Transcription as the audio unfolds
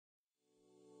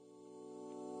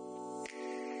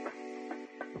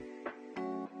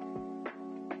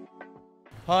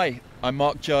Hi, I'm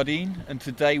Mark Jardine, and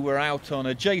today we're out on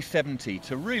a J70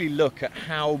 to really look at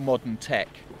how modern tech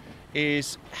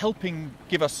is helping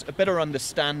give us a better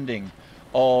understanding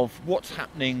of what's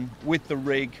happening with the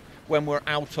rig when we're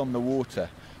out on the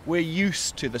water. We're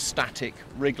used to the static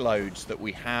rig loads that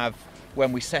we have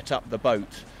when we set up the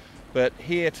boat, but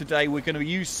here today we're going to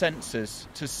use sensors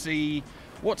to see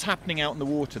what's happening out in the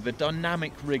water, the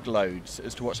dynamic rig loads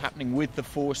as to what's happening with the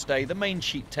forestay, the main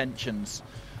sheet tensions,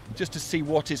 just to see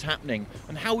what is happening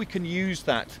and how we can use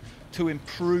that to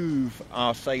improve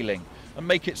our sailing and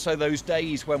make it so those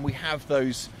days when we have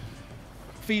that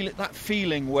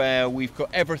feeling where we've got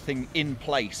everything in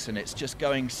place and it's just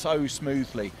going so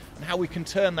smoothly, and how we can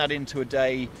turn that into a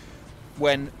day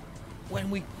when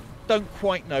we don't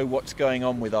quite know what's going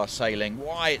on with our sailing,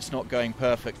 why it's not going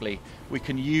perfectly. We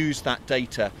can use that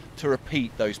data to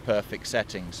repeat those perfect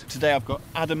settings. Today I've got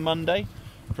Adam Munday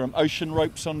from Ocean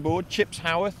Ropes on board, Chips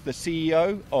Howarth, the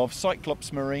CEO of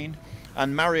Cyclops Marine,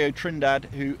 and Mario Trindade,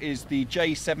 who is the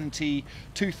J70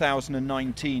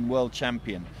 2019 World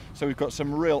Champion. So we've got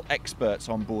some real experts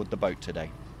on board the boat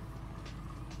today.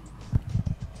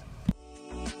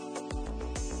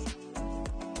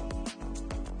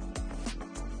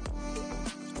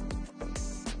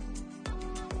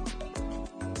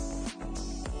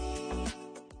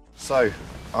 So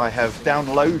I have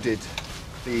downloaded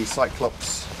the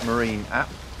Cyclops Marine app,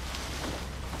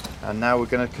 and now we're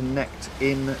going to connect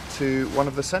in to one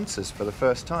of the sensors for the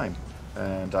first time.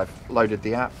 And I've loaded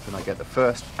the app and I get the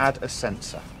first add a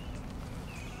sensor.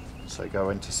 So go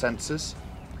into sensors,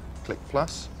 click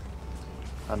plus,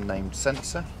 unnamed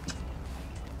sensor,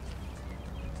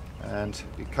 and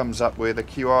it comes up with a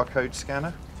QR code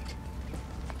scanner,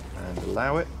 and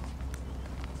allow it.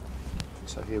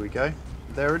 So here we go.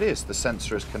 There it is, the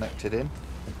sensor is connected in,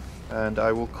 and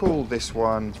I will call this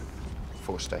one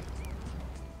forestay.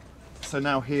 So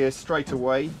now here straight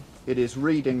away it is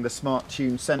reading the Smart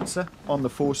Tune sensor on the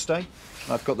forestay.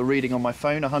 I've got the reading on my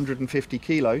phone, 150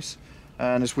 kilos,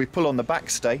 and as we pull on the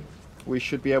backstay we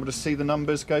should be able to see the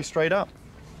numbers go straight up.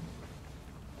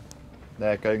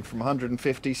 They're going from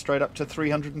 150 straight up to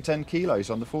 310 kilos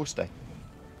on the forestay.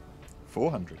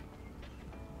 400.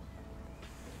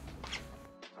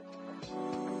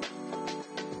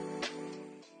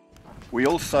 We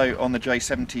also, on the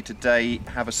J70 today,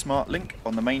 have a Smartlink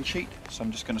on the main sheet, so I'm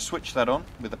just going to switch that on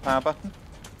with the power button,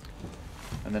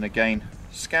 and then again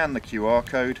scan the QR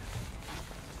code.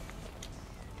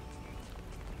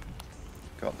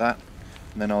 Got that,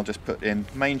 and then I'll just put in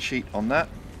main sheet on that.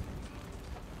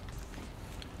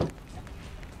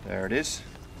 There it is,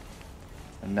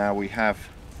 and now we have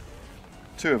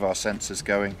two of our sensors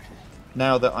going.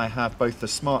 Now that I have both the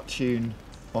Smart Tune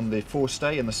on the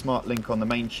forestay and the Smartlink on the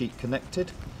main sheet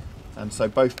connected, and so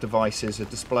both devices are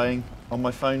displaying on my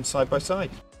phone side by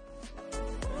side.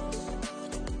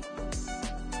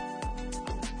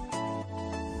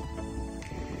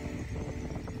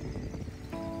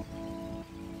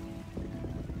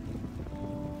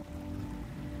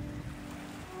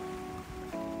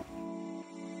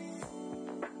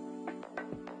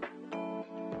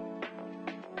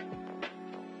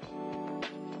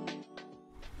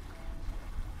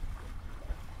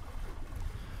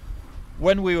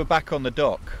 When we were back on the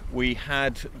dock, we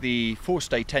had the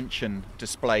forestay tension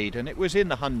displayed, and it was in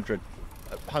the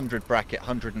 100 bracket,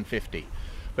 150.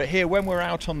 But here, when we're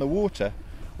out on the water,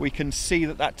 we can see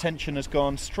that that tension has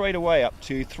gone straight away up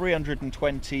to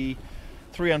 320,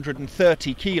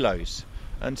 330 kilos.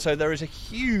 And so there is a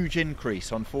huge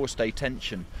increase on forestay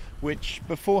tension, which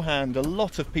beforehand a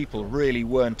lot of people really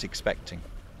weren't expecting.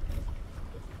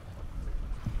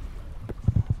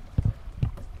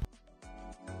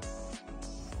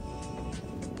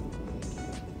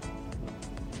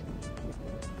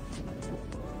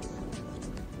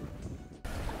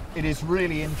 It is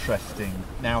really interesting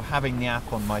now having the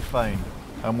app on my phone,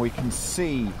 and we can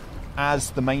see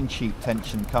as the main sheet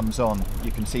tension comes on,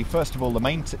 you can see first of all the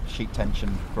main sheet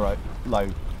tension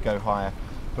load go higher,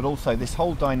 but also this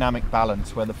whole dynamic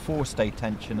balance where the forestay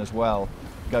tension as well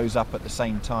goes up at the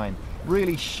same time,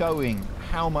 really showing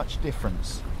how much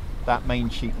difference that main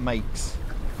sheet makes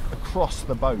across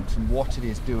the boat and what it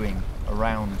is doing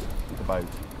around the boat.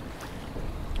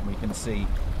 And we can see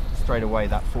straight away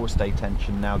that forestay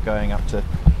tension now going up to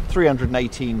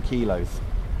 318 kilos.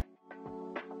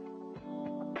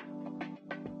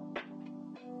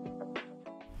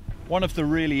 One of the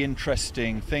really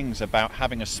interesting things about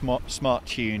having a smart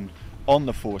tune on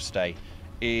the forestay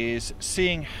is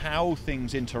seeing how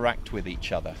things interact with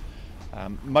each other.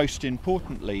 Most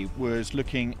importantly was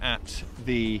looking at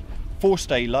the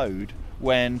forestay load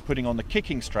when putting on the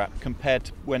kicking strap compared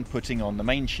to when putting on the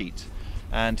main sheet.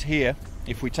 And here,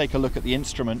 if we take a look at the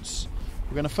instruments,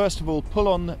 we're going to first of all pull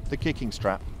on the kicking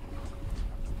strap,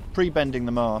 pre-bending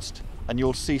the mast, and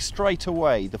you'll see straight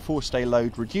away the forestay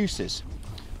load reduces.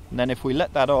 And then if we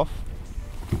let that off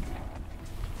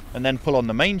and then pull on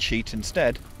the main sheet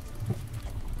instead,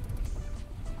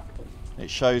 it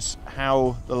shows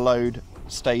how the load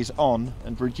stays on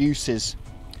and reduces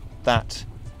that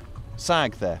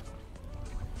sag there.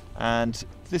 And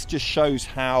this just shows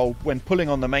how, when pulling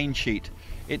on the main sheet,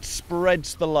 it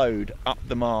spreads the load up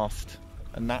the mast,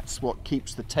 and that's what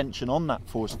keeps the tension on that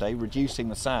forestay, reducing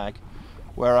the sag,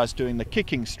 whereas doing the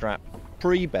kicking strap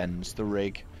pre-bends the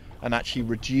rig and actually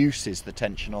reduces the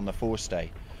tension on the forestay.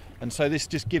 And so this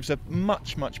just gives a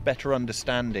much better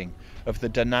understanding of the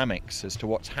dynamics as to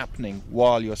what's happening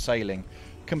while you're sailing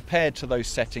compared to those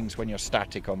settings when you're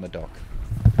static on the dock.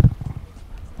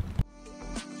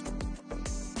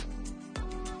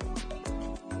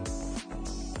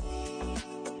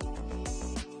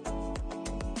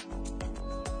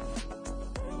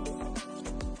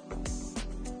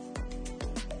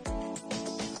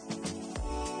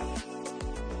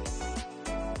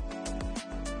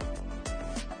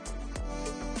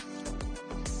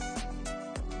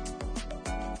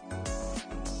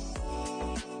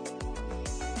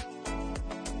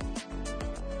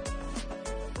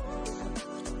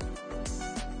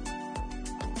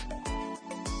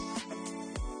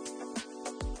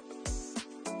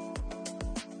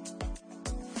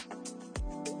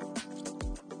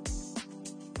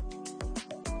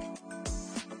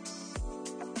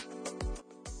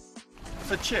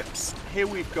 So Chips, here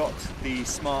we've got the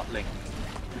Smartlink.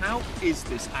 How is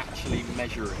this actually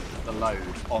measuring the load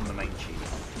on the main sheet?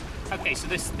 Okay, so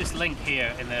this link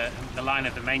here in the line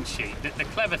of the main sheet, the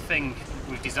clever thing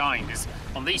we've designed is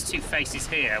on these two faces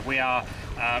here, we are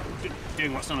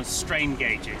doing what's known as strain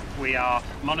gauging. We are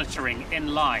monitoring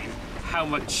in line how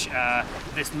much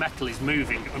this metal is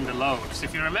moving under load. So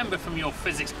if you remember from your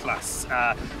physics class,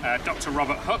 Dr.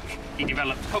 Robert Hooke, he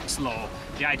developed Hooke's law.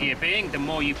 The idea being the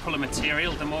more you pull a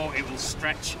material, the more it will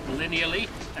stretch linearly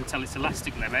until its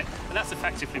elastic limit, and that's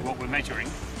effectively what we're measuring.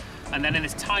 And then in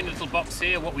this tiny little box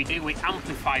here, what we do, we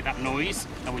amplify that noise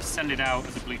and we send it out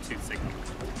as a Bluetooth signal.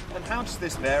 And how does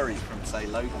this vary from, say,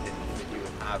 load pins that you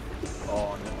have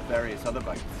on various other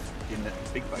boats in the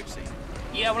big boat scene?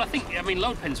 Yeah, well, I mean,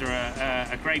 load pins are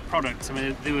a great product. I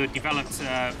mean, they were developed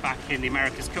back in the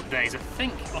America's Cup days. I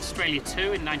think Australia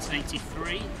 2 in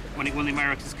 1983 when it won the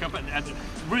America's Cup.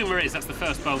 Rumour is that's the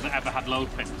first boat that ever had load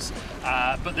pins.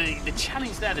 But the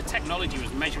challenge there, the technology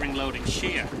was measuring load in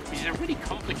shear, which is a really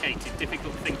complicated,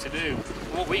 difficult thing to do.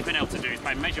 And what we've been able to do is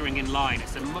by measuring in line,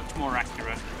 it's a much more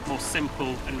accurate, more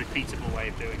simple and repeatable way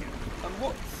of doing it. And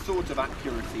what sort of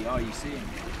accuracy are you seeing?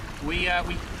 We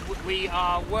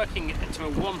are working to a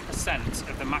 1%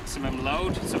 of the maximum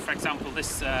load. So for example,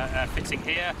 this fitting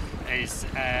here is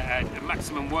a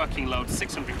maximum working load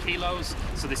 600 kilos.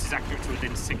 So this is accurate to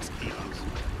within 6 kilos.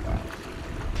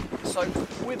 So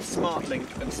with Smartlink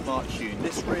and SmartTune,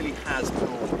 this really has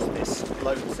brought this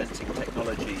load sensing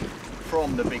technology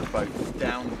from the big boats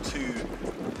down to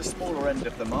the smaller end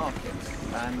of the market.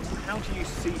 And how do you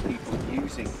see people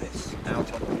using this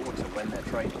out on the water when they're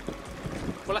training?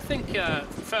 Well, I think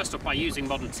first off, by using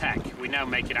modern tech, we now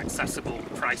make it accessible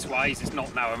price-wise. It's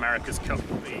not now America's Cup,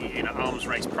 arms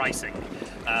race pricing.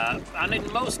 And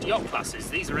in most yacht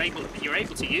classes, you're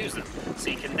able to use them, so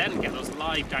you can then get those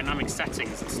live dynamic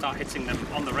settings and start hitting them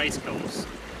on the race course.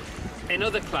 In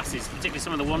other classes, particularly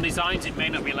some of the one designs, it may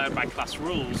not be allowed by class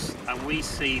rules, and we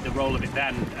see the role of it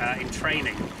then in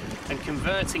training and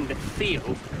converting the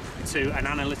feel to an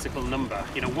analytical number.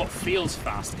 What feels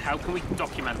fast? How can we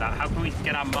document that? How can we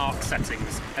get our mark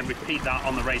settings and repeat that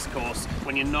on the race course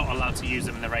when you're not allowed to use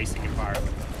them in the racing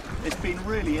environment? It's been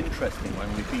really interesting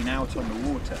when we've been out on the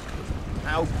water,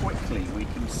 how quickly we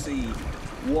can see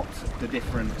what the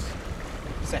different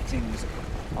settings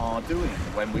are doing.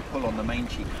 When we pull on the main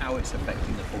sheet, how it's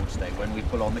affecting the forestay. When we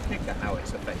pull on the kicker, how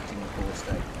it's affecting the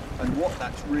forestay, and what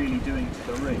that's really doing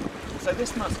to the rig. So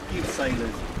this must give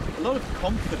sailors a lot of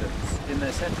confidence in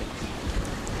their settings.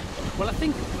 Well, I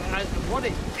think what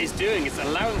it is doing is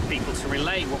allowing people to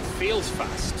relay what feels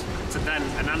fast to then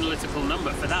an analytical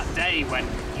number for that day when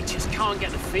you just can't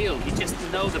get the feel. You just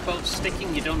know the boat's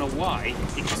sticking, you don't know why.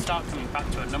 You can start coming back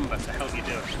to a number to help you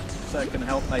do it. So it can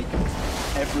help make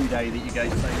every day that you go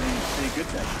sailing be a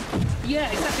good day.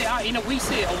 Yeah, exactly. We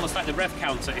see it almost like the rev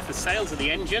counter. If the sails are the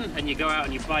engine and you go out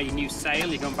and you buy your new sail,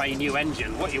 you go and buy your new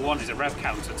engine, what you want is a rev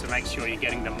counter to make sure you're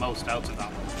getting the most out of that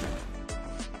one.